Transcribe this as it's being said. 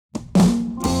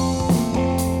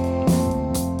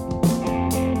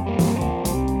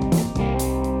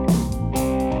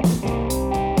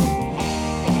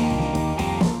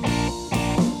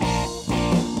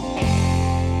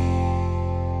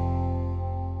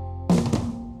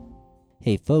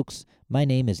Hey folks, my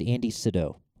name is Andy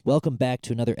Sido. Welcome back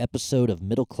to another episode of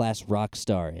Middle Class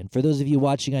Rockstar. And for those of you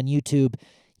watching on YouTube,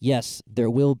 yes, there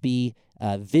will be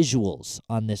visuals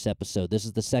on this episode. This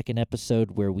is the second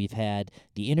episode where we've had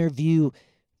the interview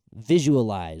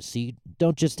visualized. So you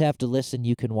don't just have to listen,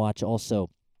 you can watch also.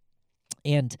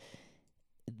 And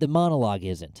the monologue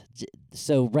isn't.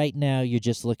 So right now you're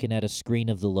just looking at a screen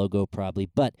of the logo probably.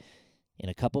 But in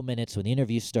a couple minutes when the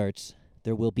interview starts,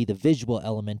 there will be the visual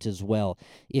element as well.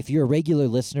 If you're a regular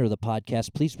listener of the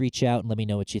podcast, please reach out and let me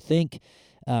know what you think.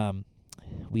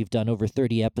 We've done over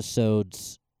 30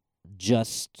 episodes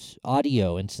just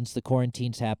audio, and since the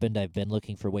quarantines happened, I've been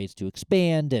looking for ways to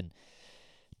expand and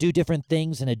do different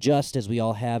things and adjust as we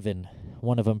all have, and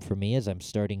one of them for me is I'm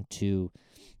starting to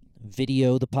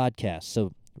video the podcast.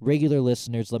 So regular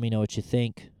listeners, let me know what you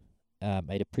think.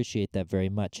 I'd appreciate that very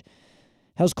much.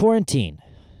 How's quarantine?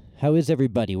 How is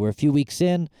everybody? We're a few weeks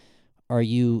in. Are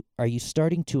you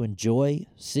starting to enjoy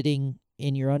sitting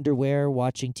in your underwear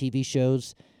watching TV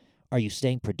shows? Are you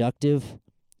staying productive?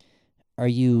 Are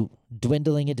you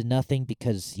dwindling into nothing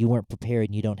because you weren't prepared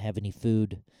and you don't have any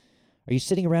food? Are you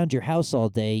sitting around your house all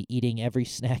day eating every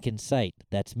snack in sight?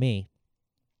 That's me.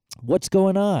 What's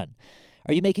going on?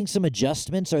 Are you making some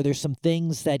adjustments? Are there some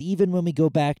things that even when we go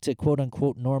back to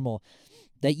quote-unquote normal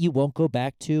that you won't go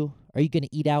back to? Are you going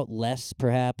to eat out less,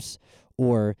 perhaps,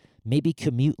 or maybe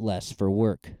commute less for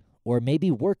work, or maybe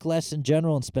work less in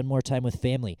general and spend more time with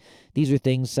family? These are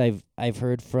things I've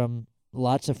heard from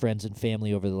lots of friends and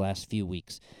family over the last few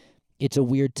weeks. It's a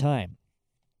weird time.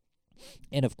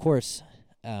 And, of course,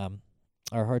 our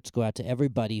hearts go out to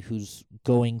everybody who's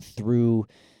going through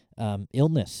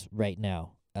illness right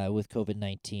now with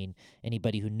COVID-19.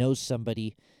 Anybody who knows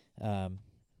somebody,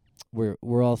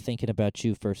 we're all thinking about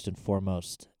you first and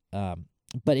foremost.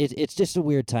 But it's just a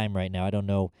weird time right now. I don't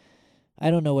know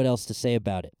what else to say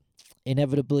about it.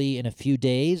 Inevitably, in a few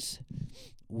days,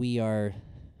 we are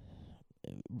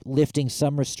lifting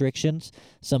some restrictions.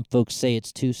 Some folks say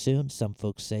it's too soon. Some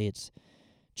folks say it's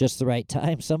just the right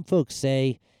time. Some folks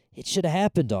say it should have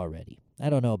happened already. I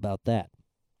don't know about that.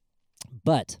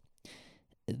 But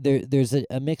there's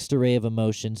a mixed array of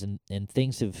emotions, and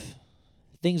things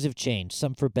have changed,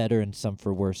 some for better and some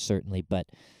for worse, certainly. But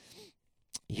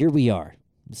here we are,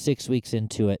 6 weeks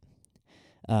into it.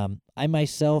 I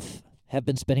myself have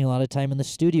been spending a lot of time in the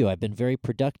studio. I've been very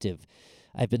productive.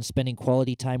 I've been spending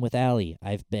quality time with Allie.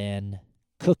 I've been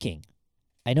cooking.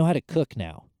 I know how to cook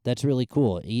now. That's really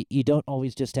cool. You don't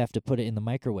always just have to put it in the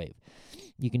microwave.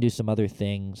 You can do some other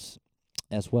things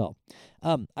as well.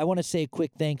 I want to say a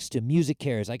quick thanks to Music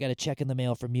Cares. I got a check in the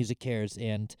mail from Music Cares,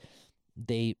 and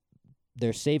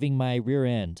they're saving my rear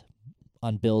end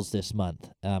on bills this month.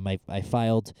 I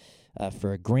filed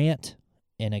for a grant,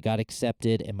 and I got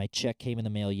accepted, and my check came in the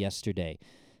mail yesterday.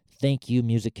 Thank you,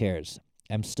 Music Cares.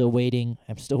 I'm still waiting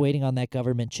on that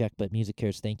government check, but Music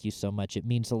Cares, thank you so much. It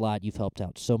means a lot. You've helped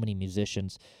out so many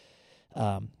musicians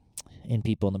and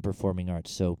people in the performing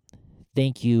arts. So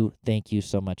thank you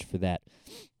so much for that.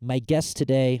 My guests,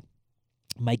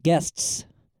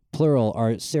 plural,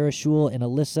 are Sarah Schul and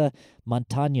Alyssa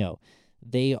Montano.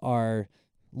 They are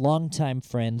longtime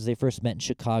friends. They first met in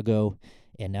Chicago,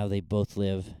 and now they both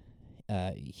live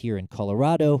here in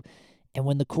Colorado. And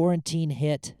when the quarantine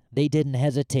hit, they didn't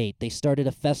hesitate. They started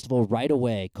a festival right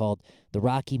away called the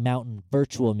Rocky Mountain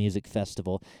Virtual Music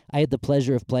Festival. I had the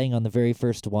pleasure of playing on the very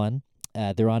first one.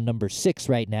 They're on number 6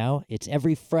 right now. It's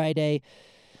every Friday.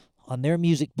 On their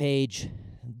music page,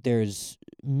 there's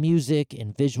music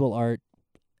and visual art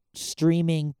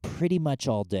streaming pretty much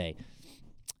all day.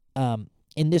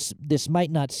 And this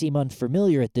might not seem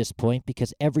unfamiliar at this point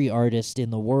because every artist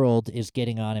in the world is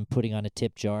getting on and putting on a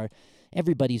tip jar.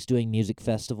 Everybody's doing music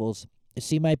festivals.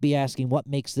 So you might be asking, what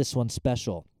makes this one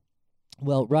special?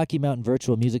 Well, Rocky Mountain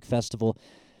Virtual Music Festival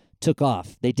took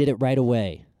off. They did it right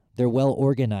away. They're well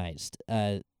organized.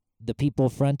 The people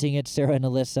fronting it, Sarah and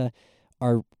Alyssa,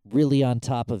 are really on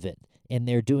top of it. And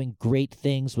they're doing great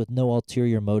things with no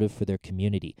ulterior motive for their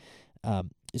community.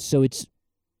 So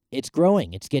it's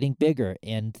growing, it's getting bigger,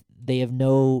 and they have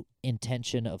no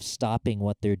intention of stopping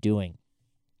what they're doing.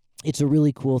 It's a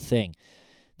really cool thing.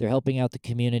 They're helping out the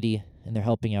community, and they're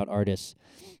helping out artists.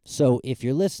 So if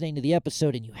you're listening to the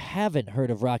episode and you haven't heard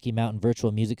of Rocky Mountain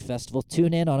Virtual Music Festival,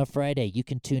 tune in on a Friday. You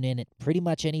can tune in at pretty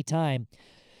much any time.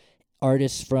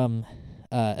 Artists from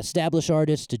established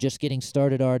artists to just getting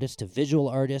started artists to visual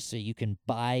artists, so you can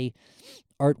buy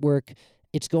artwork.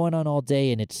 It's going on all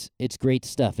day, and it's great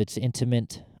stuff. It's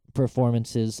intimate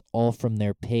performances, all from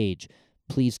their page.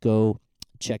 Please go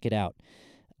check it out.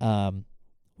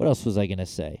 What else was I going to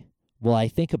say? While I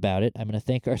think about it, I'm going to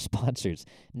thank our sponsors,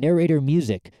 Narrator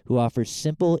Music, who offers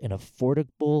simple and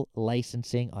affordable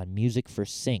licensing on Music for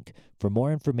Sync. For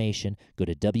more information, go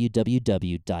to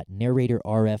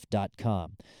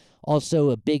www.narratorrf.com. Also,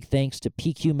 a big thanks to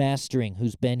PQ Mastering,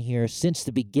 who's been here since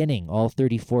the beginning, all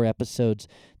 34 episodes.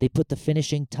 They put the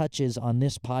finishing touches on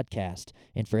this podcast.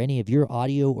 And for any of your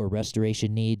audio or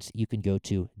restoration needs, you can go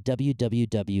to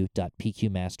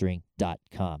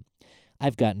www.pqmastering.com.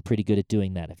 I've gotten pretty good at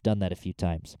doing that. I've done that a few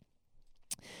times.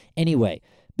 Anyway,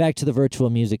 back to the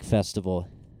Virtual Music Festival.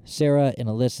 Sarah and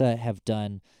Alyssa have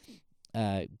done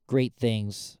great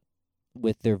things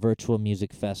with their Virtual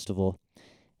Music Festival.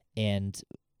 And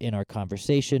in our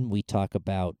conversation, we talk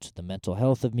about the mental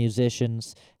health of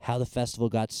musicians, how the festival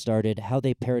got started, how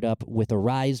they paired up with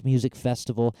Arise Music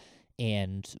Festival,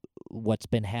 and what's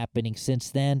been happening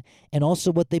since then, and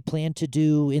also what they plan to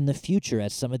do in the future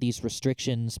as some of these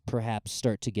restrictions perhaps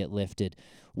start to get lifted,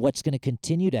 what's going to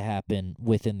continue to happen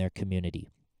within their community.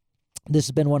 This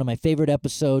has been one of my favorite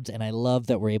episodes, and I love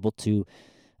that we're able to,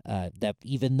 that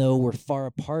even though we're far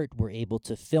apart, we're able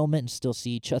to film it and still see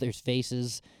each other's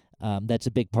faces. That's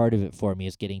a big part of it for me,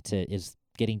 is getting to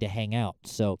hang out.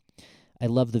 So I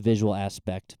love the visual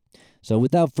aspect. So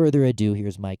without further ado,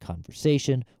 here's my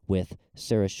conversation with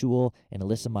Sarah Schul and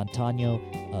Alyssa Montano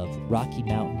of Rocky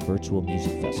Mountain Virtual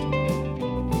Music Festival.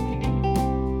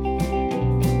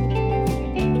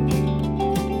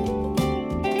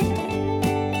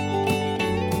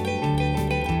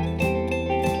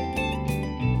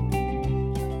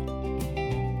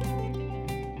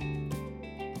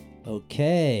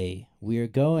 Okay, we are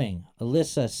going.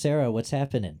 Alyssa, Sarah, what's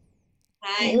happening?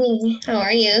 Hi. How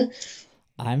are you?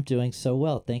 I'm doing so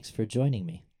well. Thanks for joining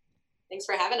me. Thanks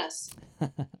for having us.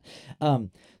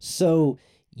 So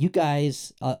you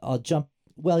guys, I'll jump.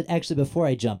 Well, actually, before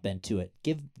I jump into it,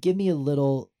 give me a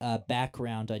little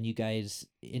background on you guys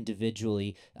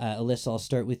individually. Alyssa, I'll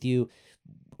start with you.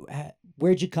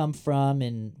 Where'd you come from,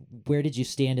 and where did you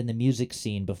stand in the music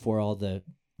scene before all the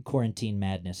quarantine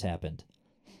madness happened?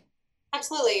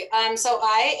 Absolutely. So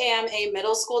I am a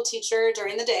middle school teacher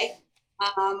during the day.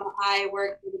 I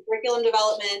work in curriculum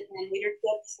development and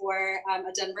leadership for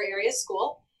a Denver area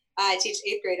school. I teach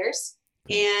 8th graders.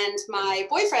 And my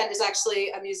boyfriend is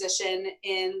actually a musician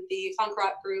in the funk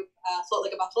rock group Float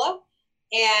Like a Buffalo.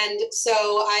 And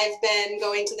so I've been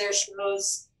going to their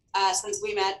shows since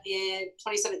we met in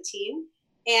 2017.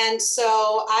 And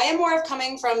so I am more of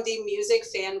coming from the music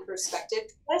fan perspective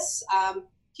to this.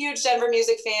 Huge Denver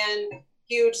music fan,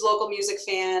 huge local music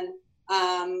fan.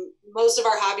 Most of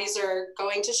our hobbies are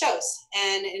going to shows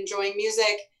and enjoying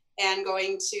music and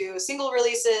going to single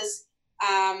releases.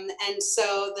 And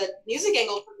so the music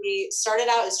angle for me started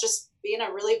out as just being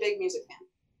a really big music fan.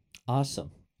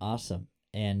 Awesome.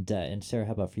 And Sarah,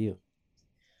 how about for you?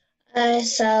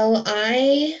 So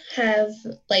I have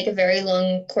like a very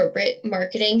long corporate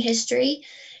marketing history,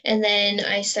 and then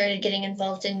I started getting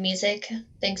involved in music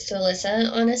thanks to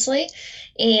Alyssa, honestly.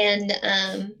 And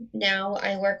now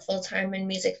I work full time in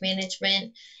music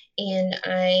management, and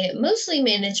I mostly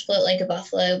manage Float Like a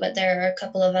Buffalo, but there are a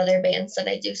couple of other bands that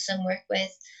I do some work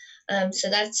with. So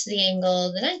that's the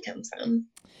angle that I come from.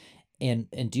 And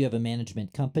do you have a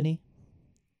management company?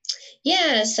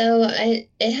 Yeah, so it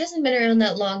hasn't been around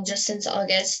that long, just since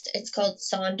August. It's called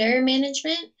Sonder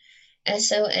Management,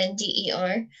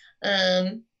 Sonder.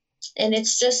 And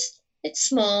it's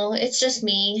small. It's just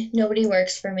me. Nobody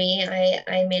works for me.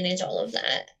 I manage all of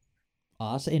that.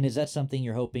 Awesome. And is that something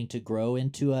you're hoping to grow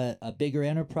into a bigger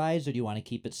enterprise, or do you want to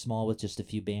keep it small with just a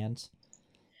few bands?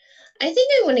 I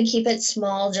think I want to keep it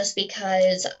small just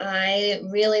because I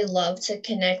really love to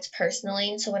connect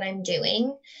personally to what I'm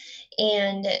doing.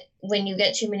 And when you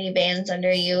get too many bands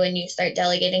under you and you start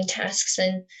delegating tasks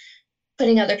and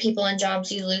putting other people in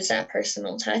jobs, you lose that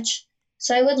personal touch.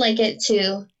 So I would like it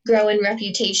to grow in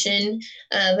reputation,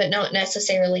 but not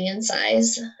necessarily in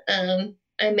size. I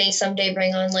may someday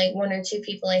bring on like one or two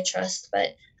people I trust,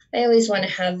 but I always want to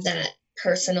have that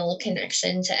personal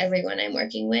connection to everyone I'm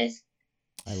working with.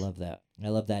 I love that.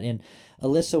 And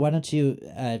Alyssa, why don't you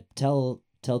tell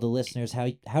the listeners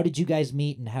how did you guys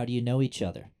meet and how do you know each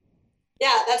other?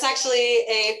 Yeah, that's actually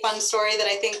a fun story that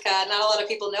I think not a lot of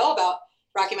people know about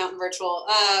Rocky Mountain Virtual.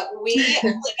 We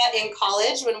actually met in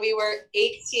college when we were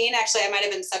 18. Actually, I might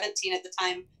have been 17 at the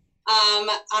time,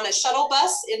 on a shuttle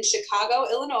bus in Chicago,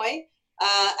 Illinois,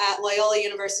 at Loyola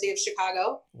University of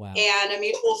Chicago. Wow. And a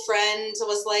mutual friend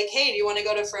was like, hey, do you want to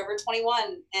go to Forever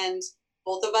 21? And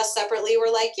both of us separately were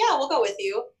like, yeah, we'll go with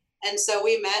you. And so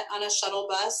we met on a shuttle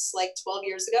bus like 12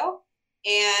 years ago.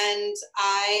 And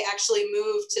I actually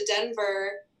moved to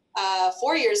Denver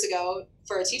 4 years ago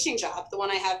for a teaching job, the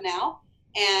one I have now.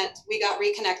 And we got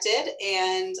reconnected,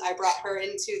 and I brought her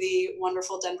into the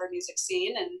wonderful Denver music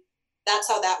scene. And that's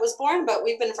how that was born. But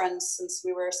we've been friends since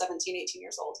we were 17, 18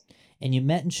 years old. And you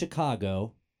met in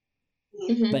Chicago,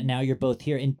 but now you're both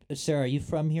here. And Sarah, are you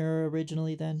from here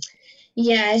originally then?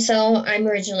 Yeah, so I'm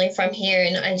originally from here,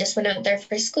 and I just went out there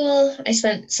for school. I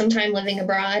spent some time living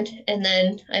abroad, and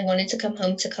then I wanted to come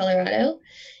home to Colorado.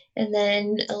 And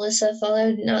then Alyssa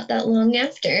followed not that long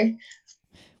after.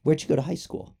 Where'd you go to high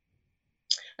school?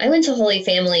 I went to Holy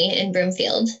Family in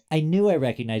Broomfield. I knew I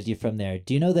recognized you from there.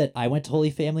 Do you know that I went to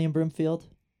Holy Family in Broomfield?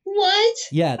 What?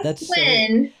 Yeah, that's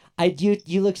when?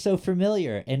 You look so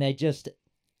familiar, and I just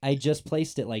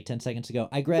placed it like 10 seconds ago.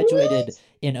 I graduated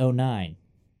in 2009.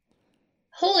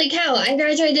 Holy cow, I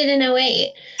graduated in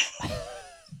 2008.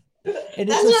 And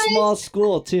it's a small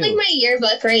school too. Like my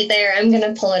yearbook right there. I'm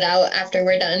gonna pull it out after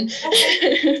we're done.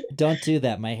 Don't do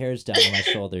that. My hair's down on my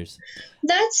shoulders.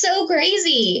 That's so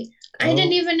crazy. I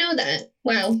didn't even know that.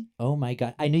 Wow. Oh my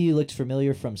God. I knew you looked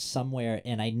familiar from somewhere,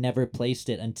 and I never placed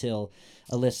it until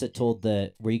Alyssa told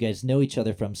the where you guys know each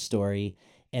other from story.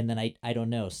 And then I don't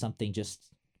know, something just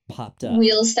popped up.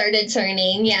 Wheels started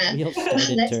turning. Yeah.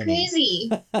 That's turning.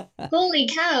 Crazy. Holy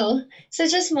cow.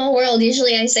 Such a small world.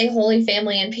 Usually I say Holy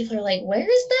Family and people are like, where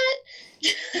is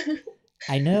that?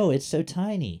 I know. It's so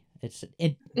tiny.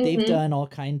 They've done all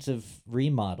kinds of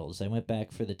remodels. I went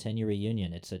back for the 10-year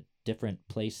reunion. It's a different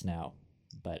place now.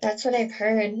 But that's what I've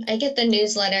heard. I get the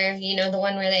newsletter, the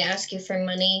one where they ask you for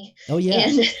money. Oh, yeah.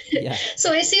 And yeah.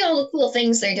 So I see all the cool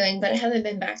things they're doing, but I haven't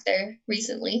been back there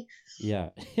recently. Yeah.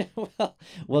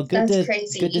 well, good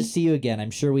to see you again. I'm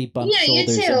sure we bumped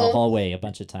shoulders in the hallway a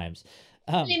bunch of times.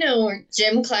 Or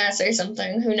gym class or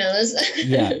something. Who knows?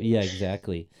 yeah,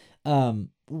 exactly.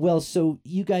 Well, so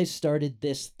you guys started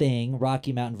this thing,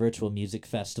 Rocky Mountain Virtual Music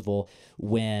Festival,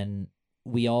 when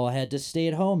we all had to stay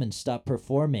at home and stop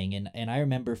performing. And I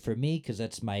remember for me, because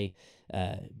that's my,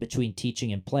 between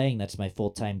teaching and playing, that's my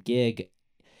full-time gig.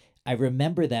 I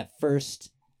remember that first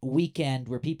weekend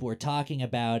where people were talking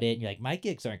about it, and you're like, my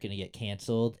gigs aren't going to get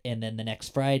canceled. And then the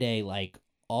next Friday, like,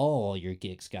 all your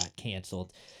gigs got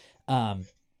canceled. And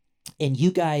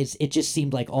you guys, it just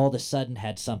seemed like all of a sudden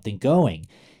had something going.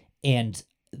 And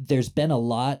there's been a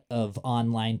lot of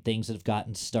online things that have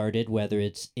gotten started, whether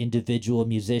it's individual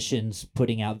musicians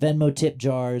putting out Venmo tip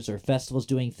jars or festivals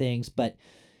doing things, but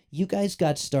you guys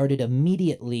got started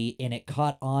immediately and it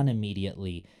caught on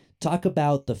immediately. Talk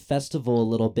about the festival a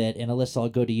little bit, and Alyssa, I'll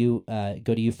go to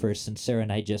you first, since Sarah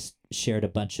and I just shared a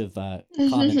bunch of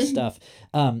common stuff.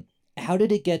 How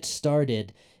did it get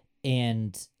started,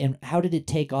 and how did it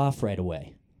take off right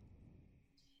away?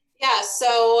 Yeah,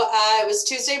 so it was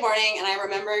Tuesday morning, and I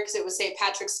remember because it was St.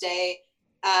 Patrick's Day,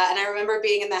 and I remember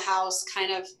being in the house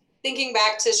kind of thinking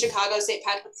back to Chicago St.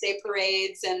 Patrick's Day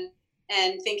parades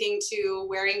and thinking to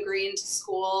wearing green to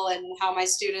school and how my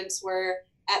students were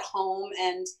at home.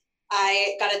 And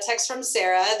I got a text from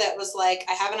Sarah that was like,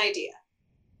 I have an idea.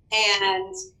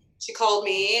 And she called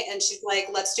me and she's like,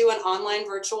 let's do an online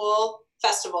virtual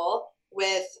festival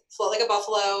with Float Like a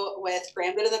Buffalo, with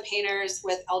Graham Good and the Painters,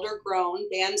 with Elder Grown,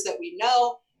 bands that we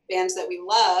know, bands that we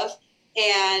love.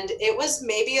 And it was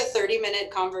maybe a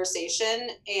 30-minute conversation.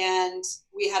 And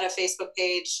we had a Facebook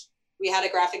page. We had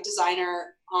a graphic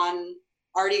designer on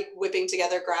already whipping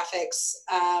together graphics.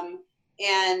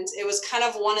 And it was kind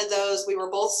of one of those, we were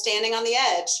both standing on the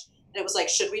edge, and it was like,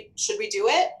 should we do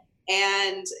it?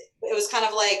 And it was kind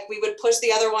of like we would push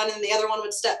the other one and the other one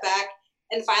would step back.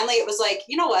 And finally it was like,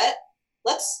 you know what?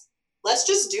 Let's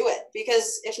just do it,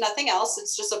 because if nothing else,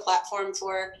 it's just a platform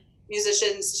for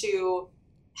musicians to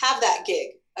have that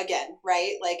gig again,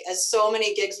 right? Like, as so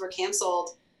many gigs were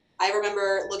canceled, I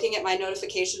remember looking at my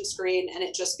notification screen and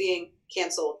it just being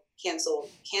canceled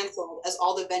as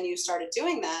all the venues started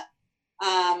doing that.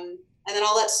 And then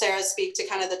I'll let Sarah speak to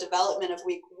kind of the development of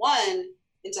week one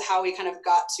into how we kind of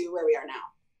got to where we are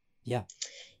now.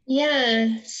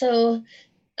 Yeah. So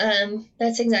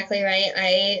that's exactly right.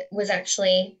 I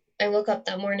woke up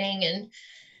that morning and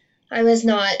I was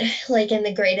not like in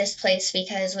the greatest place,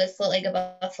 because with Float Like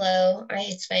a Buffalo, I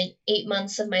had spent 8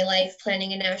 months of my life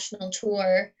planning a national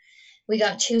tour. We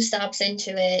got 2 stops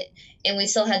into it, and we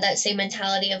still had that same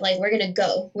mentality of like, we're going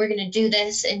to do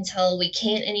this until we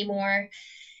can't anymore,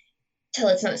 till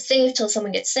it's not safe, till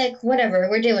someone gets sick, whatever,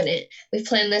 we're doing it. We've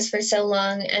planned this for so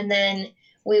long. And then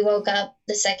we woke up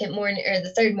the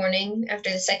third morning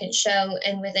after the second show,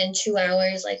 and within 2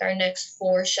 hours, like, our next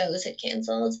 4 shows had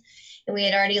canceled, and we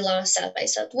had already lost South by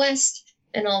Southwest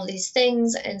and all of these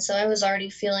things. And so I was already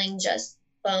feeling just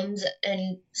bummed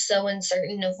and so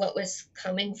uncertain of what was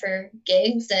coming for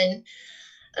gigs. And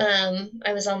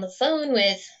I was on the phone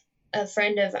with a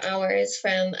friend of ours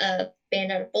from a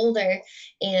band out of Boulder,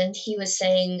 and he was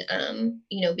saying,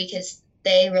 because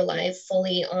they rely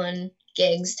fully on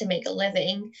gigs to make a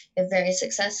living, they're very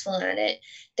successful at it.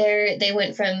 They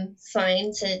went from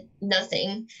fine to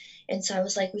nothing, and so I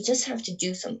was like, we just have to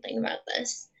do something about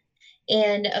this.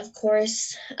 And of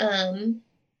course,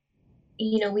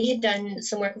 we had done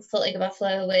some work with Float Like a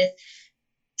Buffalo with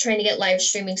trying to get live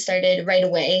streaming started right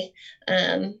away.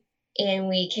 And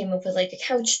we came up with like a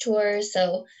couch tour.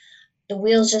 So the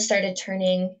wheels just started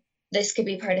turning. This could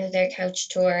be part of their couch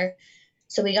tour.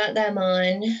 So we got them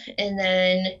on. And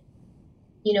then,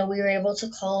 we were able to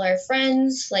call our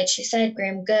friends, like she said,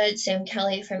 Graham Good, Sam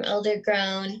Kelly from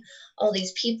Eldergrown, all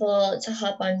these people to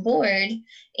hop on board.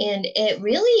 And it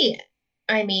really,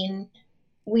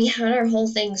 we had our whole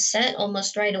thing set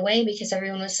almost right away because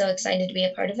everyone was so excited to be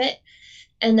a part of it.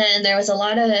 And then there was a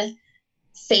lot of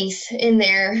faith in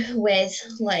there with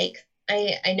like,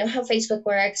 I know how Facebook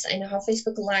works, I know how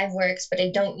Facebook Live works, but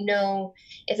I don't know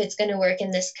if it's going to work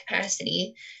in this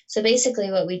capacity. So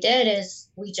basically what we did is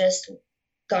we just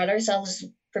got ourselves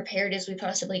prepared as we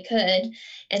possibly could.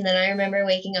 And then I remember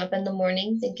waking up in the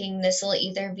morning thinking this will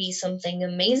either be something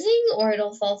amazing or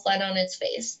it'll fall flat on its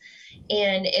face.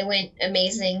 And it went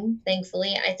amazing,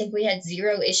 thankfully. I think we had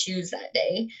 0 issues that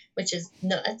day, which is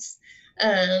nuts.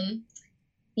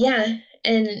 Yeah,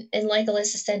 and like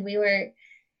Alyssa said,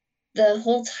 the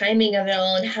whole timing of it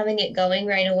all and having it going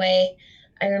right away.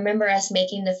 I remember us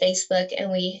making the Facebook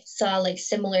and we saw like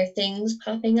similar things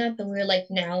popping up and we were like,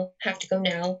 now, have to go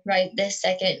now, right this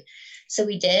second. So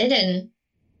we did, and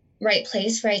right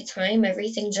place, right time,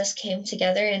 everything just came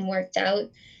together and worked out.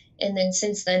 And then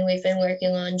since then, we've been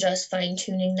working on just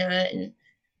fine-tuning that and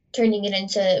turning it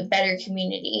into a better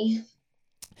community.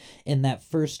 In that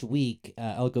first week,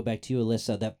 I'll go back to you,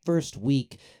 Alyssa. That first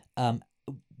week,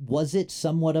 was it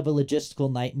somewhat of a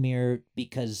logistical nightmare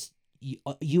because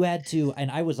you had to, and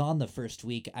I was on the first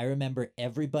week. I remember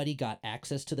everybody got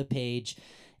access to the page,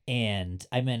 and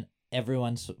I meant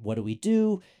everyone's, what do we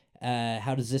do?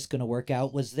 How does this going to work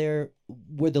out?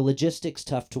 Were the logistics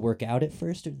tough to work out at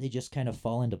first, or did they just kind of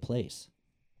fall into place?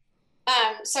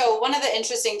 So one of the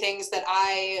interesting things that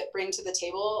I bring to the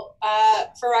table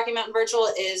for Rocky Mountain Virtual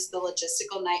is the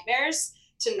logistical nightmares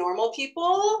to normal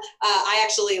people. I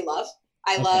actually love.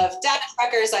 I love data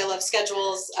trackers. I love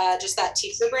schedules. Just that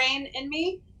teacher brain in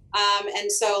me.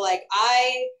 And so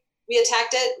we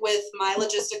attacked it with my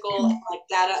logistical like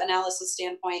data analysis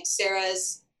standpoint.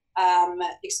 Sarah's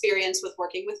experience with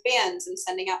working with bands and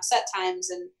sending out set times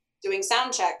and doing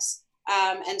sound checks.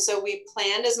 And so we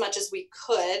planned as much as we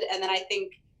could. And then I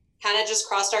think kind of just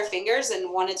crossed our fingers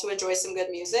and wanted to enjoy some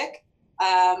good music.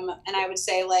 And I would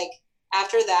say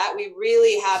after that, we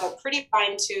really have a pretty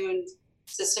fine-tuned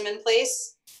system in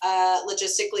place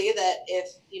logistically that if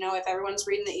everyone's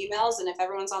reading the emails and if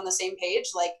everyone's on the same page,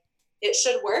 it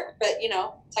should work. But,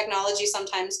 technology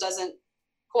sometimes doesn't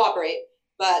cooperate.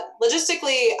 But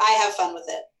logistically, I have fun with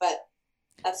it. But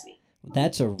that's me.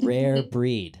 That's a rare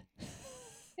breed.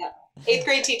 8th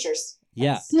grade teachers.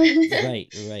 Yeah, right.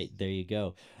 There you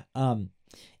go. And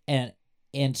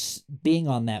being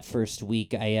on that first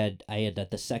week, I had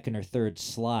at the second or third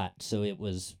slot, so it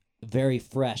was very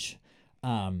fresh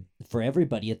for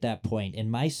everybody at that point.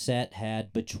 And my set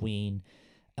had between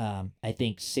I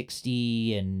think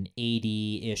 60 and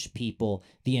 80-ish people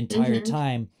the entire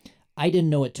time. I didn't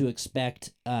know what to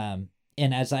expect. And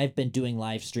as I've been doing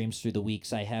live streams through the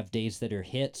weeks, I have days that are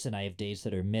hits and I have days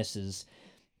that are misses.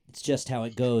 It's just how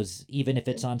it goes, even if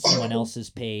it's on someone else's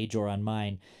page or on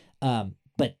mine.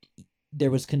 But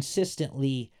there was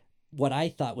consistently what I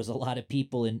thought was a lot of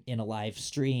people in a live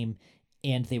stream,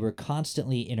 and they were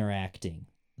constantly interacting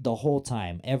the whole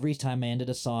time. Every time I ended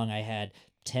a song, I had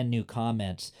 10 new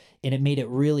comments, and it made it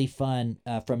really fun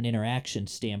from an interaction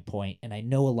standpoint. And I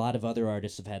know a lot of other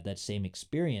artists have had that same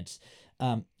experience.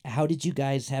 How did you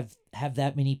guys have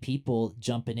that many people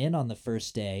jumping in on the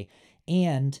first day?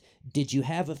 And did you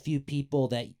have a few people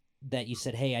that you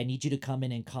said, hey, I need you to come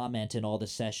in and comment in all the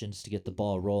sessions to get the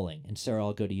ball rolling? And Sarah,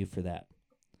 I'll go to you for that.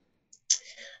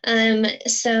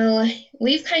 So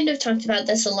we've kind of talked about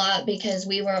this a lot because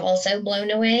we were also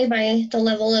blown away by the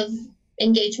level of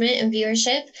engagement and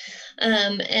viewership.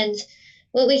 And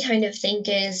what we kind of think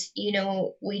is,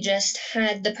 we just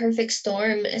had the perfect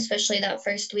storm, especially that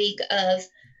first week, of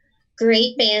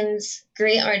great bands,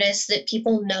 great artists that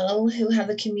people know who have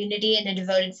a community and a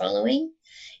devoted following.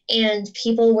 And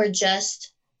people were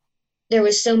there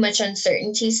was so much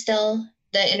uncertainty still.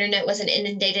 The internet wasn't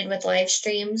inundated with live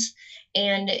streams,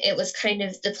 and it was kind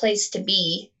of the place to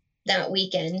be that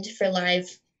weekend for live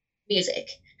music.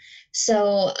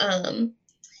 So,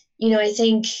 I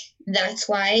think that's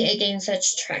why it gained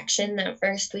such traction that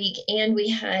first week. And we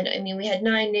had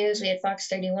 9 News, we had Fox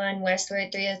 31,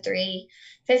 Westward 303,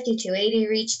 5280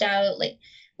 reached out. Like,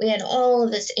 we had all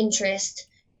of this interest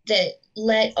that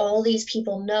let all these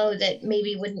people know that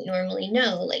maybe wouldn't normally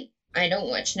know. Like, I don't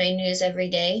watch 9 News every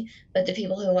day, but the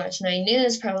people who watch 9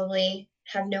 News probably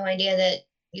have no idea that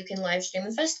you can live stream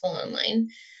a festival online.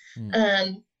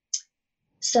 Mm.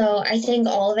 So I think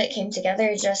all of it came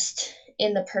together just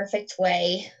in the perfect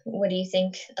way. What do you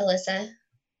think, Alyssa?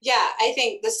 Yeah, I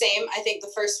think the same. I think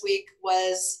the first week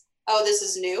was, oh, this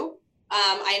is new.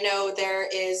 I know there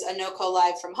is a NoCo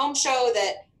Live from Home show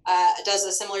that does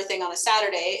a similar thing on a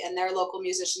Saturday, and they're local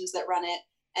musicians that run it.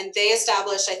 And they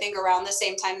established, I think, around the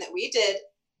same time that we did,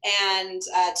 and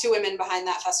 2 women behind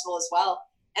that festival as well.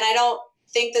 And I don't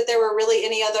think that there were really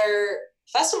any other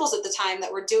festivals at the time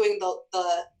that were doing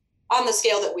the on the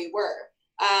scale that we were.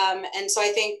 And so I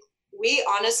think we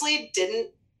honestly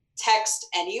didn't text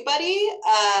anybody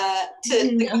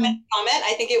to come and comment.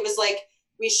 I think it was like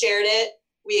we shared it,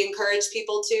 we encouraged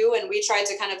people to, and we tried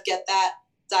to kind of get that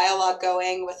dialogue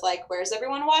going with like, where's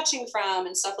everyone watching from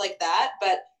and stuff like that.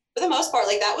 But for the most part,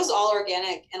 like that was all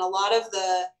organic, and a lot of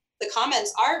the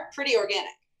comments are pretty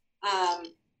organic,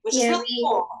 which is really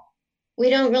cool. We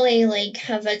don't really like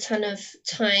have a ton of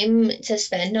time to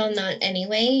spend on that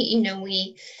anyway.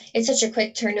 It's such a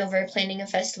quick turnover planning a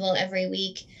festival every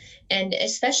week. And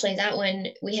especially that one,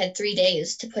 we had 3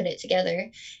 days to put it together.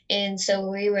 And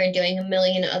so we were doing a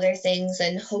million other things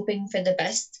and hoping for the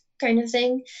best kind of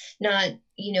thing. Not,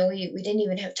 we didn't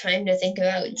even have time to think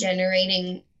about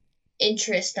generating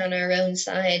interest on our own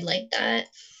side like that.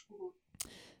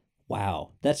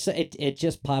 Wow. That's it. It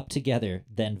just popped together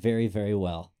then very, very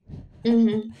well.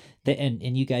 Mm-hmm.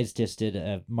 And you guys just did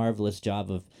a marvelous job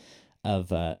of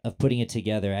putting it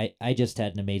together. I just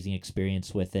had an amazing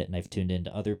experience with it, and I've tuned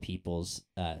into other people's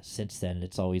since then.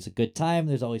 It's always a good time.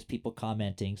 There's always people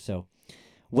commenting. So,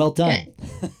 well done.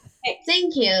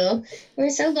 Thank you.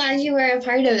 We're so glad you were a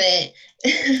part of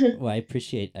it. Well, I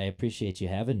appreciate you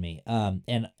having me.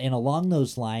 And along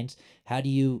those lines, how do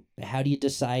you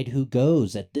decide who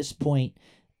goes at this point?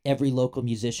 Every local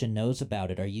musician knows about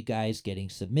it. Are you guys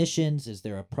getting submissions? Is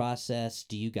there a process?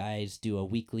 Do you guys do a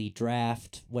weekly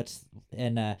draft?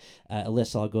 Alyssa,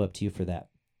 I'll go up to you for that.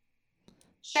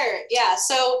 Sure. Yeah.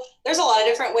 So there's a lot of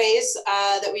different ways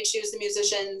that we choose the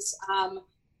musicians.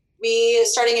 We,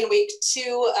 starting in week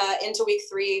 2 into week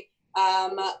 3,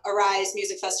 Arise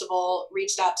Music Festival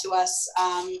reached out to us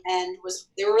and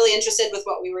they were really interested with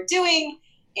what we were doing,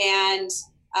 and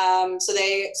so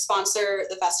they sponsor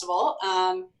the festival,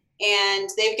 and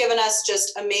they've given us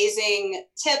just amazing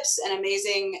tips and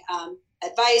amazing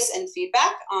advice and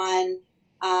feedback on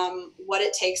what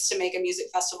it takes to make a music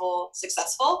festival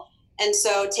successful. And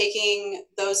so taking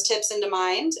those tips into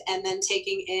mind, and then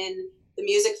taking in the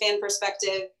music fan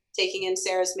perspective, taking in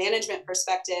Sarah's management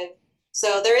perspective.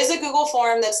 So there is a Google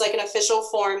form that's like an official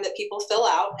form that people fill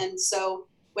out. And so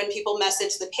when people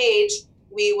message the page,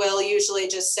 we will usually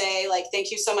just say like, thank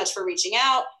you so much for reaching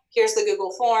out. Here's the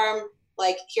Google form.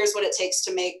 Like, here's what it takes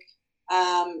to make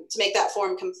that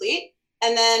form complete.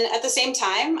 And then at the same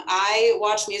time, I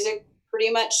watch music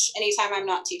pretty much anytime I'm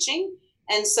not teaching.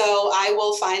 And so I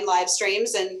will find live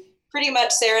streams, and pretty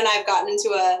much Sarah and I have gotten into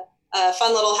a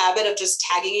fun little habit of just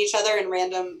tagging each other in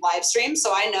random live streams.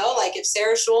 So I know, like, if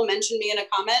Sarah Schul mentioned me in a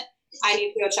comment, I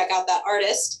need to go check out that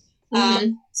artist.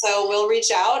 So we'll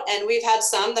reach out, and we've had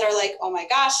some that are like, oh my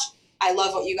gosh, I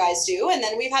love what you guys do. And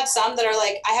then we've had some that are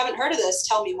like, I haven't heard of this,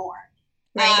 tell me more.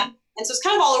 Right. And so it's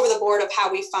kind of all over the board of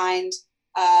how we find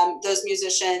those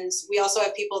musicians. We also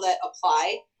have people that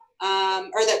apply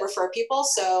or that refer people.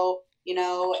 So,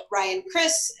 Ryan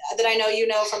Chris, that I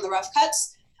know from the Rough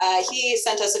Cuts, he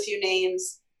sent us a few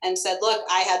names and said, look,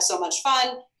 I had so much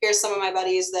fun. Here's some of my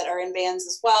buddies that are in bands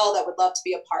as well that would love to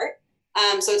be a part.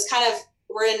 So it's kind of,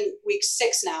 we're in week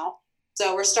 6 now.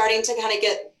 So we're starting to kind of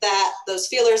get those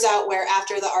feelers out, where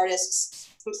after the artists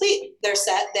complete their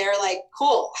set, they're like,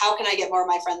 cool, how can I get more of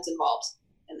my friends involved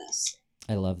in this?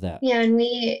 I love that. Yeah, and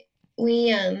we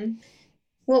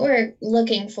what we're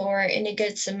looking for in a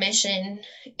good submission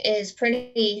is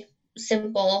pretty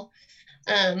simple.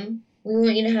 We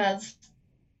want you to have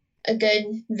a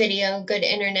good video, good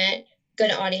internet,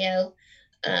 good audio,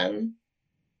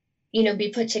 be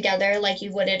put together like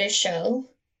you would at a show,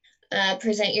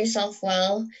 present yourself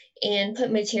well, and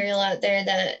put material out there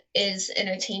that is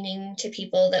entertaining to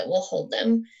people that will hold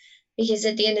them. Because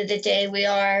at the end of the day, we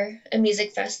are a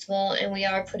music festival, and we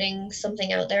are putting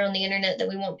something out there on the internet that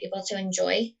we want people to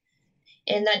enjoy.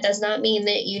 And that does not mean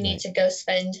that you need to go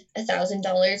spend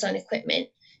 $1,000 on equipment.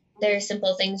 there are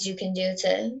simple things you can do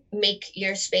to make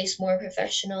your space more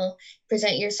professional,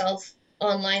 present yourself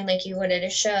online like you would at a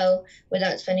show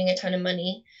without spending a ton of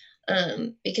money.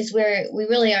 Because we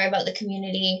really are about the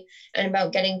community and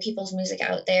about getting people's music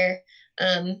out there,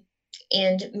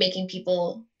 and making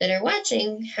people that are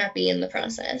watching happy in the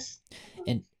process.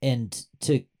 And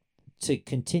to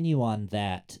continue on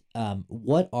that,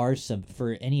 what are some,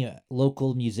 for any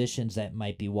local musicians that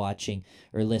might be watching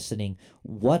or listening,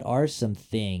 what are some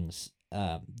things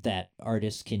that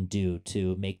artists can do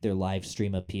to make their live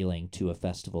stream appealing to a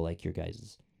festival like your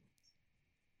guys's?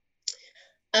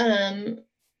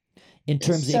 In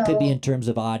terms, it could be in terms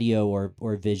of audio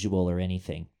or visual or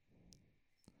anything.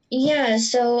 Yeah,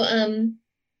 so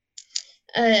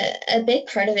a big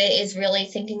part of it is really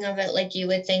thinking of it like you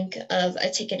would think of a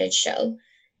ticketed show.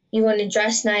 You want to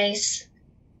dress nice.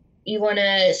 You want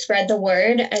to spread the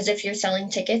word as if you're selling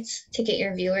tickets to get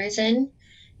your viewers in.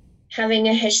 Having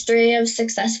a history of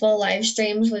successful live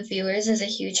streams with viewers is a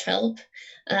huge help.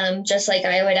 Just like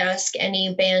I would ask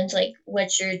any band, like,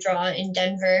 what's your draw in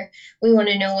Denver? We want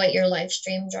to know what your live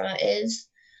stream draw is.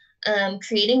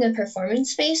 Creating a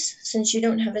performance space, since you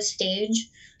don't have a stage,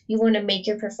 you want to make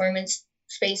your performance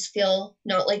space feel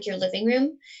not like your living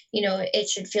room. It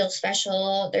should feel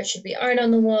special. There should be art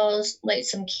on the walls, light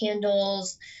some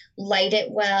candles, light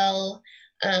it well,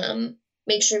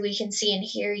 make sure we can see and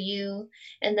hear you.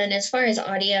 And then as far as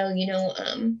audio,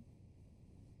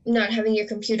 not having your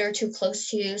computer too close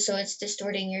to you so it's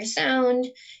distorting your sound.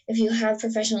 If you have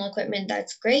professional equipment,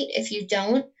 that's great. If you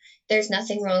don't, there's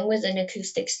nothing wrong with an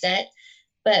acoustic set.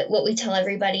 But what we tell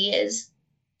everybody is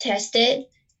test it,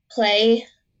 play,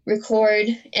 record,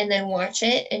 and then watch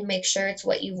it and make sure it's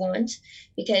what you want,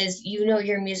 because you know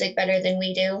your music better than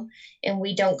we do, and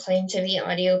we don't claim to be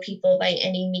audio people by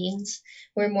any means.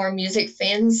 We're more music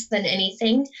fans than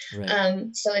anything. Right.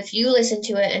 So if you listen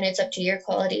to it and it's up to your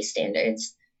quality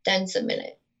standards, then submit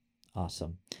it.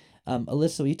 Awesome.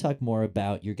 Alyssa, will you talk more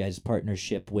about your guys'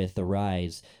 partnership with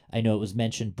Arise? I know it was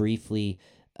mentioned briefly,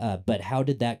 but how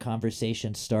did that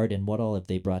conversation start, and what all have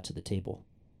they brought to the table?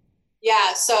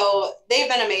 Yeah, so they've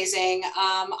been amazing.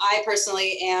 I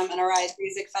personally am an Arise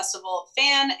Music Festival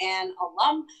fan and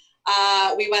alum.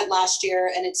 We went last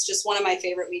year, and it's just one of my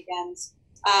favorite weekends.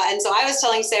 And so I was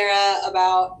telling Sarah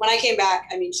about when I came back.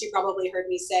 I mean, she probably heard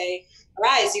me say,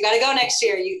 Arise, you got to go next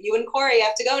year. You and Corey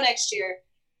have to go next year.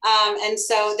 And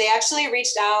so they actually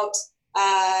reached out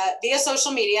via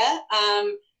social media,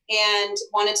 and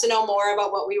wanted to know more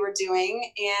about what we were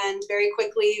doing. And very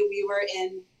quickly, we were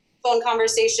in phone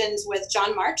conversations with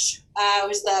John March,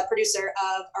 who's the producer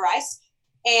of Arise.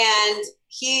 And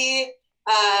he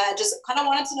just kind of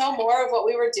wanted to know more of what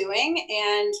we were doing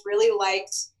and really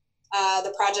liked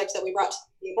the project that we brought to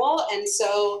the table. And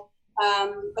so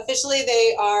officially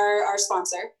they are our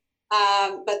sponsor,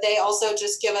 but they also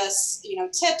just give us,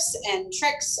 tips and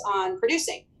tricks on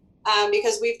producing,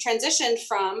 because we've transitioned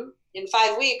from, in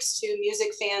 5 weeks, to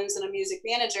music fans and a music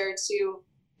manager to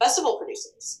festival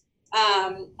producers.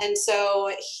 And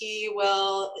so he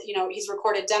will, he's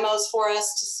recorded demos for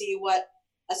us to see what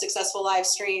a successful live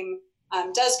stream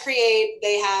does create.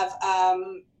 They have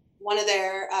one of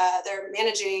their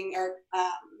managing or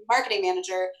marketing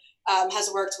manager has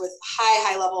worked with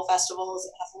high level festivals,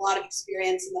 has a lot of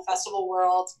experience in the festival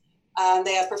world.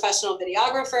 They have professional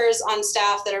videographers on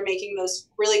staff that are making those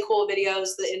really cool videos,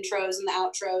 the intros and the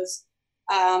outros,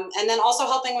 and then also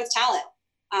helping with talent.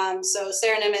 So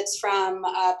Sarah Nimitz from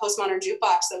Postmodern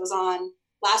Jukebox that was on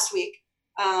last week,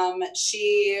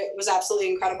 she was absolutely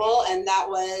incredible, and that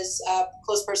was a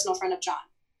close personal friend of John.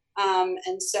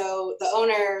 And so the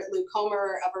owner, Luke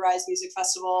Homer of Arise Music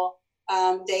Festival,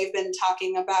 they've been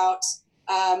talking about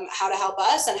how to help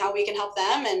us and how we can help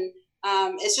them. And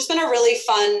it's just been a really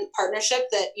fun partnership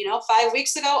that, 5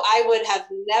 weeks ago, I would have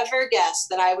never guessed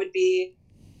that I would be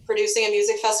producing a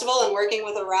music festival and working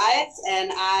with Arise.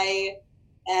 And I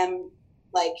am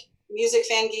like music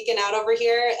fan geeking out over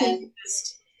here, and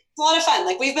it's a lot of fun.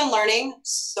 Like, we've been learning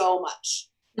so much,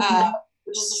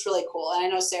 which is just really cool. And I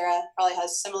know Sarah probably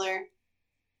has similar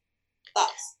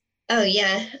thoughts. Oh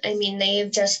yeah, I mean,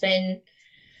 they've just been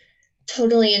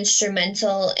totally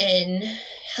instrumental in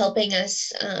helping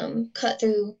us cut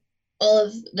through all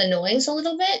of the noise a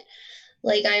little bit.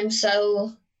 Like,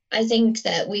 I think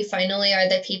that we finally are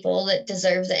the people that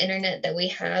deserve the internet that we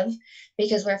have,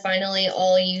 because we're finally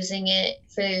all using it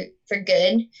for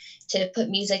good, to put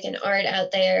music and art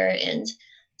out there and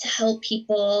to help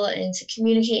people and to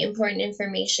communicate important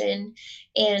information.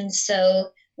 And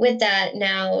so with that,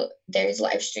 now there's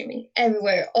live streaming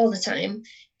everywhere all the time.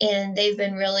 And they've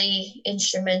been really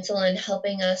instrumental in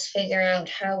helping us figure out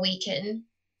how we can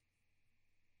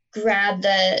grab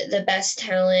the best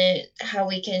talent, how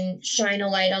we can shine a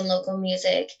light on local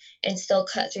music and still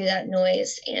cut through that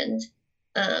noise and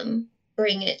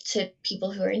bring it to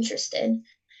people who are interested.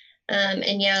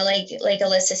 And yeah, like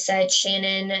Alyssa said,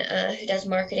 Shannon, who does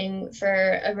marketing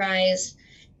for Arise,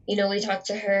 we talk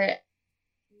to her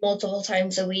multiple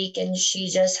times a week, and she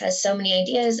just has so many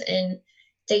ideas, and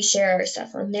they share our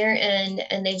stuff on their end,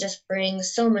 and they just bring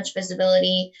so much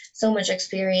visibility, so much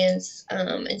experience,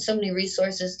 and so many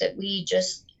resources that we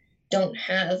just don't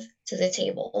have to the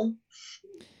table.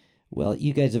 Well,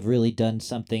 you guys have really done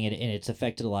something, and it's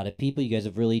affected a lot of people. You guys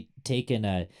have really taken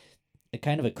a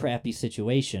kind of a crappy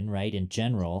situation, right, in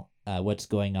general, what's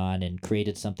going on, and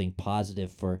created something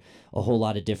positive for a whole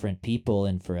lot of different people,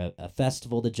 and for a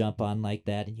festival to jump on like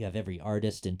that, and you have every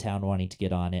artist in town wanting to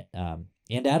get on it,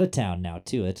 and out of town now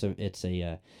too. It's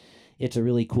a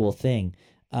really cool thing.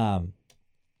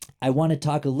 I want to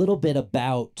talk a little bit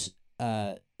about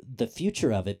the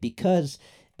future of it, because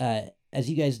as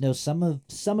you guys know, some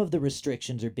of the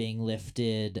restrictions are being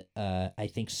lifted, I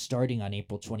think starting on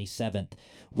April 27th,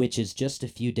 which is just a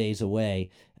few days away,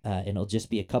 and it'll just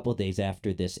be a couple days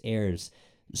after this airs.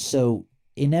 So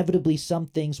inevitably some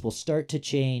things will start to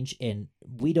change, and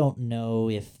we don't know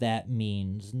if that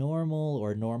means normal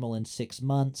or normal in 6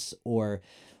 months or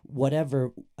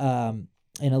whatever. And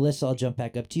Alyssa, I'll jump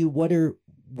back up to you. What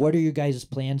are your guys'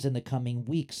 plans in the coming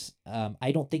weeks?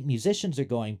 I don't think musicians are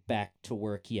going back to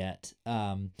work yet,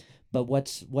 but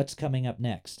what's coming up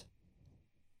next?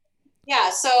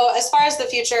 Yeah, so as far as the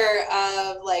future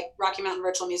of like Rocky Mountain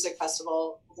Virtual Music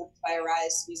Festival by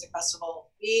Arise Music Festival,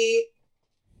 we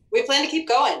plan to keep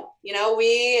going.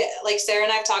 We, like Sarah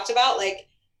and I've talked about, like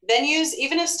venues,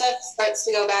 even if stuff starts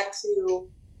to go back to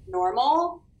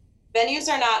normal, venues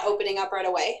are not opening up right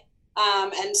away.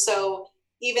 And so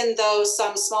even though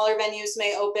some smaller venues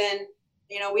may open,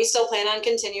 we still plan on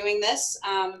continuing this.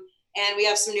 And we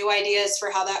have some new ideas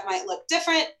for how that might look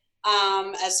different.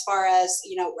 As far as,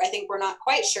 I think we're not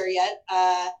quite sure yet.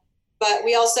 But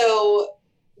we also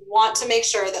want to make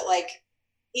sure that, like,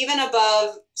 even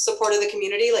above support of the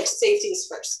community, like, safety is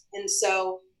first. And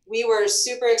so we were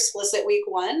super explicit week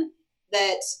one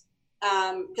that,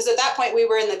 because at that point we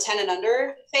were in the 10 and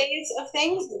under phase of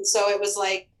things. And so it was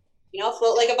like,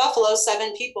 float like a buffalo,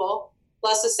 7 people,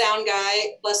 plus the sound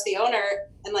guy, plus the owner,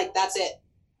 and like, that's it.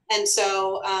 And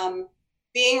so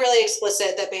being really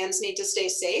explicit that bands need to stay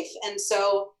safe. And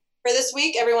so for this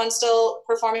week, everyone's still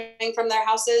performing from their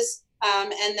houses.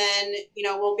 And then,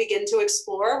 we'll begin to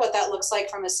explore what that looks like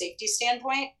from a safety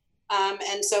standpoint.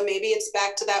 And so maybe it's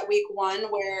back to that week one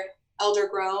where Elder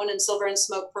Grown and Silver and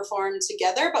Smoke perform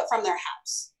together, but from their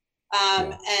house.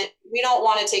 And we don't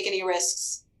want to take any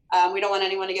risks. We don't want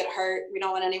anyone to get hurt. We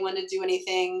don't want anyone to do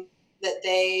anything that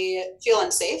they feel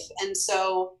unsafe. And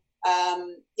so,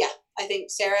 I think,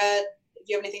 Sarah, do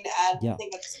you have anything to add? Yeah. I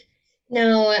think that's...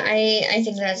 No, I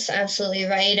think that's absolutely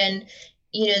right. And,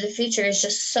 the future is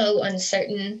just so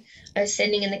uncertain. I was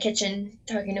sitting in the kitchen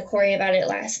talking to Corey about it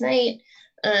last night.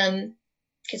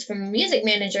 Because from a music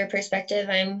manager perspective,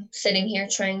 I'm sitting here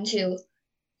trying to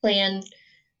plan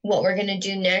what we're going to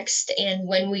do next and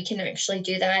when we can actually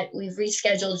do that. We've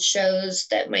rescheduled shows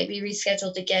that might be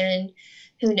rescheduled again.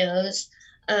 Who knows?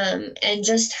 And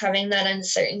just having that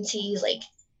uncertainty, like,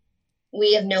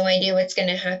 we have no idea what's going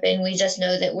to happen. We just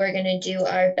know that we're going to do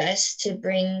our best to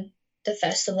bring the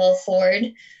festival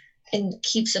forward and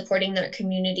keep supporting that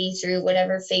community through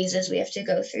whatever phases we have to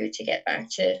go through to get back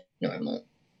to normal.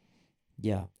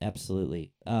 Yeah,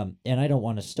 absolutely. And I don't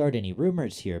want to start any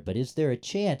rumors here, but is there a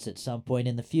chance at some point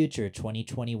in the future,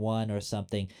 2021 or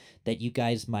something, that you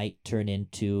guys might turn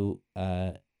into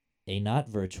a not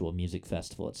virtual music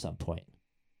festival at some point?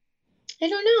 I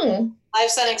don't know.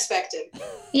 Life's unexpected.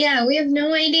 Yeah, we have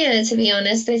no idea, to be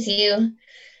honest with you.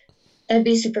 That'd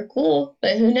be super cool,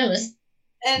 but who knows?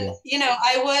 And,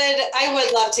 I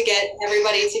would love to get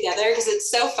everybody together, because it's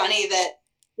so funny that,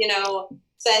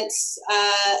 since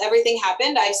everything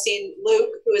happened, I've seen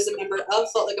Luke, who is a member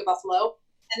of Float Like a Buffalo,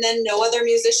 and then no other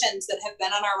musicians that have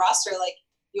been on our roster. Like,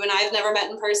 you and I have never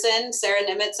met in person. Sarah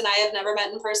Nimitz and I have never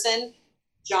met in person.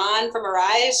 John from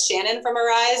Arise, Shannon from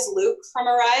Arise, Luke from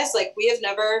Arise. Like, we have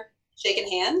never shaken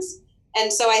hands.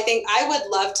 And so I think I would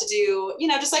love to do,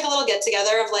 just like a little get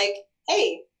together of like,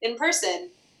 hey, in person,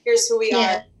 here's who we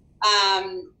are.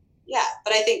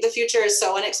 But I think the future is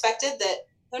so unexpected that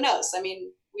who knows? I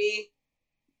mean, we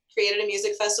created a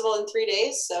music festival in 3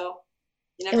 days, so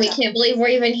you never know. We can't believe we're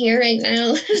even here right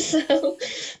now. So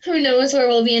who knows where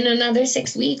we'll be in another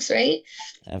 6 weeks, right?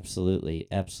 Absolutely.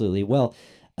 Well,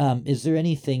 is there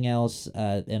anything else,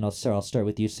 and I'll start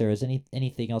with you, Sarah, is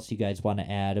anything else you guys want to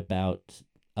add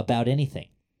about anything?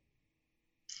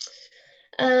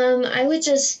 I would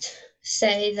just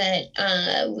say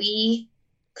that we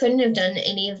couldn't have done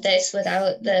any of this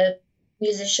without the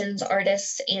musicians,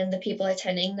 artists, and the people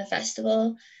attending the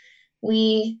festival.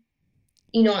 We,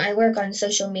 I work on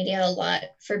social media a lot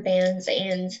for bands,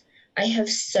 and I have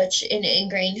such an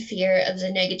ingrained fear of the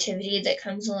negativity that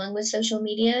comes along with social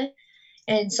media.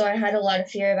 And so I had a lot of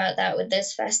fear about that with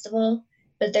this festival,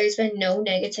 but there's been no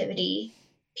negativity.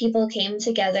 People came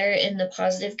together in the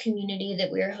positive community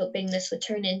that we were hoping this would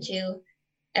turn into.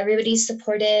 Everybody's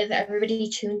supportive, everybody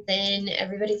tunes in,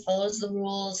 everybody follows the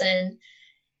rules, and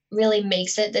really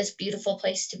makes it this beautiful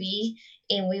place to be.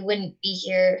 And we wouldn't be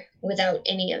here without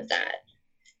any of that.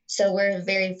 So we're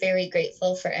very, very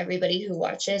grateful for everybody who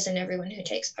watches and everyone who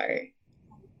takes part.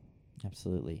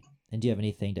 Absolutely. And do you have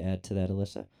anything to add to that,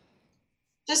 Alyssa?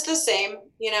 Just the same,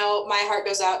 my heart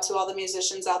goes out to all the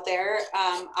musicians out there.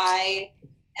 I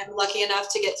am lucky enough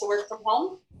to get to work from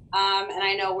home. And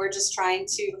I know we're just trying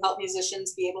to help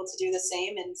musicians be able to do the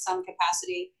same in some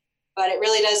capacity. But it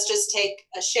really does just take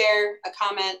a share, a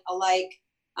comment, a like.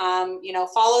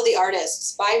 Follow the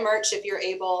artists, buy merch if you're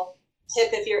able,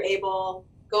 tip if you're able,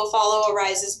 go follow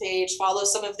Arise's page, follow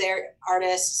some of their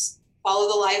artists,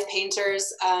 follow the live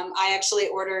painters.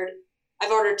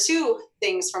 I've ordered two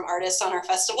things from artists on our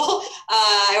festival.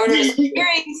 I ordered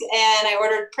earrings and I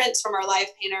ordered prints from our live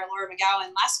painter, Laura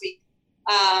McGowan, last week.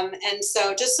 And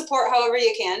so just support however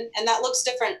you can. And that looks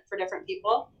different for different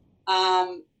people.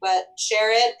 But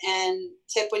share it and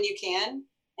tip when you can,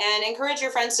 and encourage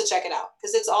your friends to check it out,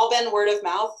 because it's all been word of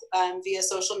mouth via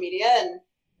social media.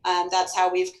 And that's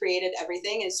how we've created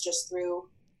everything, is just through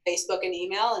Facebook and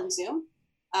email and Zoom.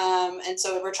 And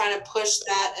so we're trying to push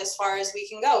that as far as we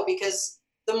can go, because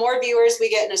the more viewers we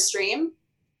get in a stream,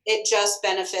 it just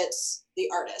benefits the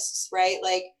artists, right?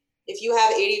 Like if you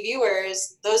have 80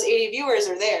 viewers, those 80 viewers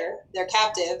are there, they're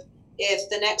captive. If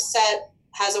the next set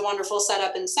has a wonderful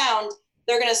setup and sound,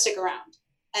 they're going to stick around.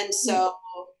 And so,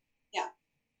 yeah.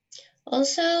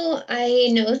 Also, I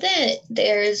know that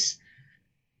there's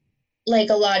like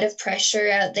a lot of pressure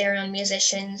out there on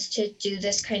musicians to do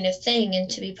this kind of thing and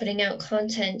to be putting out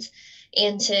content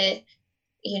and to,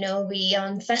 be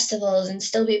on festivals and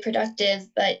still be productive.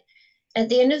 But at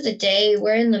the end of the day,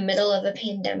 we're in the middle of a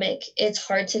pandemic. It's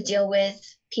hard to deal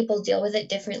with. People deal with it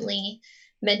differently.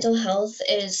 Mental health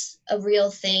is a real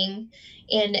thing.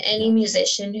 And any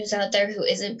musician who's out there who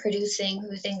isn't producing,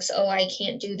 who thinks, oh, I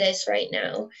can't do this right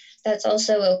now, that's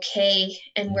also okay.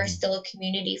 And we're still a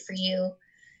community for you.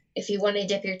 If you want to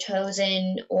dip your toes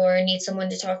in or need someone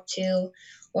to talk to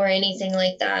or anything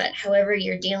like that, however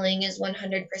you're dealing is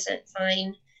 100%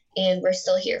 fine, and we're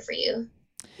still here for you.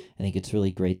 I think it's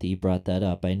really great that you brought that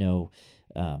up. I know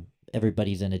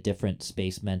everybody's in a different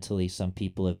space mentally. Some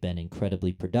people have been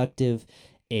incredibly productive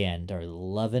and are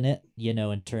loving it,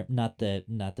 in term not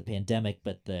the pandemic,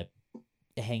 but the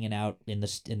hanging out in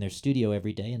their studio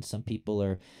every day, and some people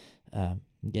are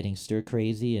getting stir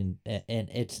crazy, and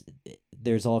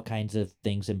there's all kinds of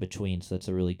things in between. So that's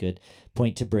a really good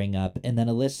point to bring up. And then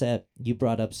Alyssa, you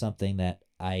brought up something that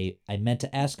I meant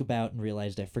to ask about and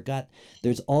realized I forgot.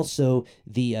 There's also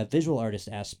the visual artist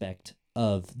aspect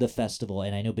of the festival,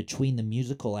 and I know between the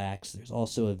musical acts, there's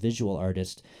also a visual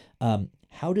artist.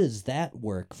 How does that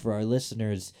work for our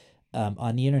listeners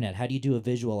on the internet? How do you do a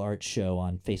visual art show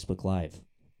on Facebook Live?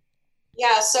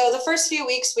 Yeah, so the first few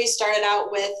weeks we started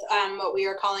out with what we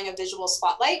are calling a visual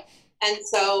spotlight. And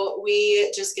so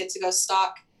we just get to go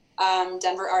stalk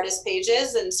Denver artist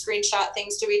pages and screenshot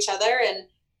things to each other. And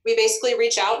we basically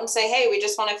reach out and say, hey, we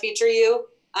just want to feature you.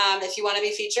 If you want to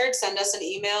be featured, send us an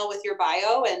email with your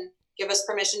bio and give us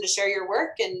permission to share your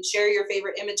work and share your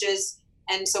favorite images.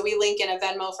 And so we link in a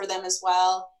Venmo for them as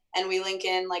well. And we link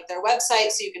in like their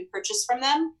website so you can purchase from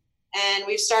them. And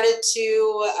we've started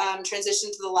to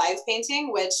transition to the live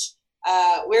painting, which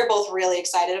we're both really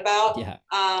excited about. Yeah.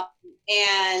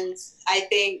 And I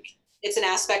think it's an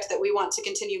aspect that we want to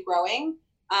continue growing.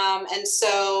 And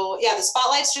so, yeah, the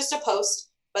spotlight's just a post,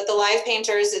 but the live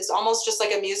painters, it's almost just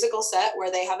like a musical set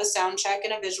where they have a sound check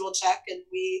and a visual check. And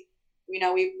we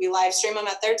live stream them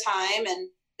at their time. And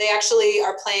they actually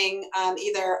are playing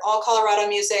either all Colorado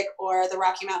music or the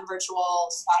Rocky Mountain Virtual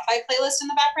Spotify playlist in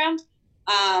the background.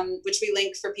 Which we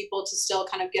link for people to still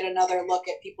kind of get another look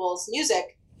at people's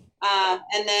music.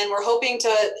 And then we're hoping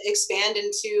to expand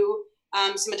into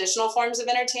some additional forms of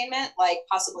entertainment, like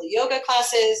possibly yoga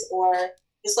classes or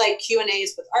just like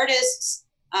Q&As with artists,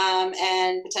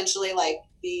 and potentially like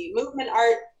the movement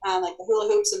art, like the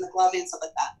hula hoops and the gloving and stuff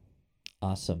like that.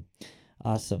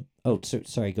 Awesome. Oh,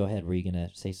 sorry, go ahead. Were you going to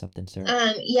say something,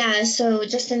 Sarah? Yeah, so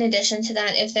just in addition to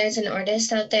that, if there's an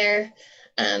artist out there,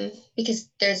 because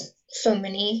there's so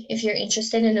many. If you're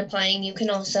interested in applying, you can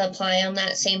also apply on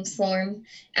that same form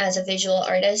as a visual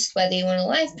artist, whether you want to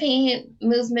live paint,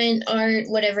 movement, art,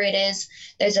 whatever it is,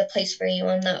 there's a place for you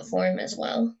on that form as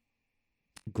well.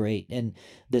 Great. And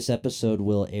this episode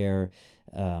will air.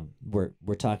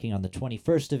 We're talking on the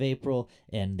 21st of April,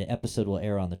 and the episode will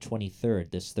air on the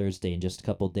 23rd, this Thursday, in just a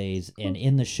couple days. And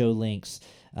in the show links,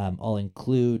 I'll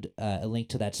include a link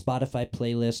to that Spotify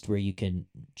playlist where you can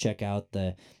check out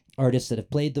the artists that have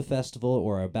played the festival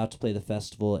or are about to play the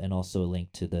festival, and also a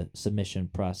link to the submission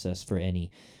process for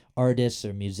any artists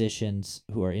or musicians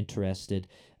who are interested.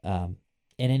 And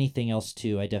anything else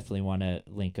too, I definitely want to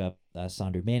link up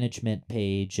Sonder Management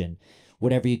page, and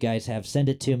whatever you guys have, send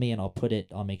it to me and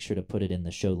I'll make sure to put it in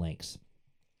the show links.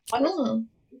 Cool.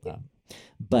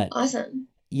 But awesome.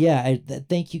 Yeah,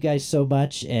 thank you guys so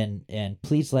much, and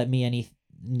please let me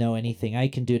know anything I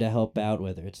can do to help out,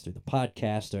 whether it's through the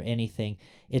podcast or anything.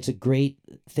 It's a great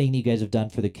thing you guys have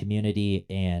done for the community,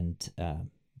 and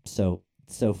so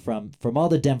from all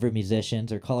the Denver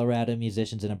musicians or Colorado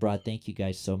musicians and abroad, thank you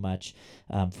guys so much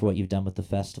for what you've done with the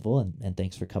festival, and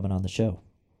thanks for coming on the show.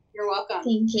 You're welcome.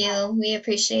 Thank you. We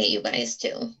appreciate you guys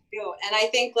too. And I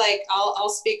think I'll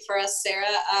speak for us,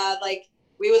 Sarah.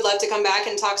 We would love to come back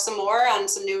and talk some more on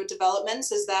some new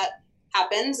developments as that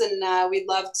happens, and we'd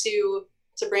love to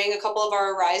bring a couple of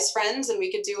our Rise friends, and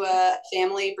we could do a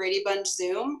family Brady Bunch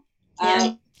Zoom.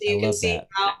 So you can see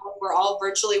how we're all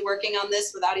virtually working on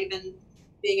this without even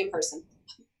being in person.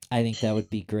 I think that would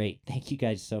be great. Thank you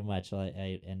guys so much.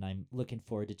 And I'm looking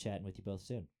forward to chatting with you both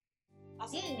soon.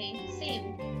 Awesome. Yay,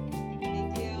 same.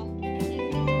 Thank you.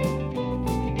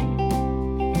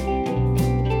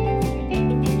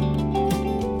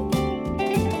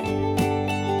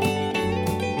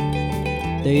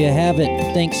 There you have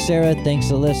it. Thanks, Sarah. Thanks,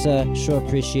 Alyssa. Sure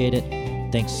appreciate it.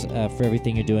 Thanks for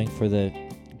everything you're doing for the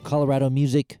Colorado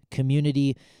music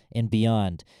community and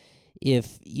beyond.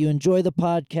 If you enjoy the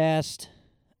podcast,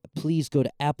 please go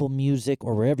to Apple Music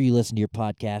or wherever you listen to your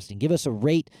podcast and give us a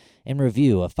rate and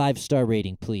review, a 5-star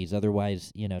rating, please.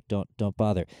 Otherwise, don't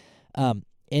bother. And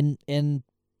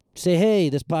say, hey,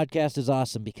 this podcast is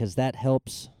awesome, because that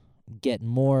helps get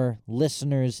more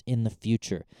listeners in the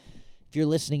future. If you're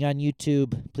listening on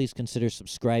YouTube, please consider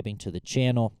subscribing to the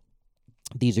channel.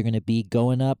 These are going to be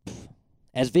going up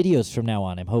as videos from now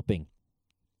on, I'm hoping.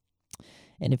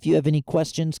 And if you have any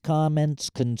questions, comments,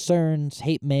 concerns,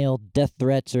 hate mail, death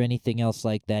threats, or anything else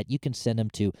like that, you can send them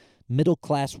to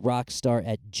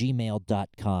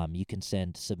middleclassrockstar@gmail.com. You can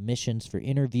send submissions for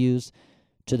interviews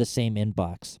to the same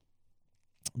inbox.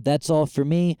 That's all for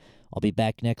me. I'll be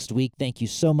back next week. Thank you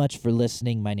so much for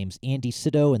listening. My name's Andy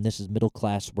Sido, and this is Middle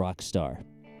Class Rockstar.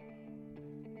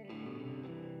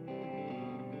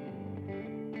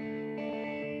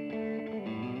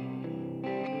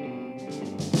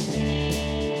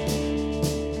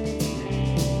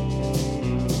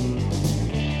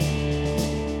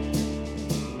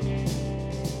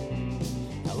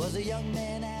 I was a young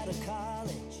man out of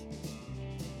college,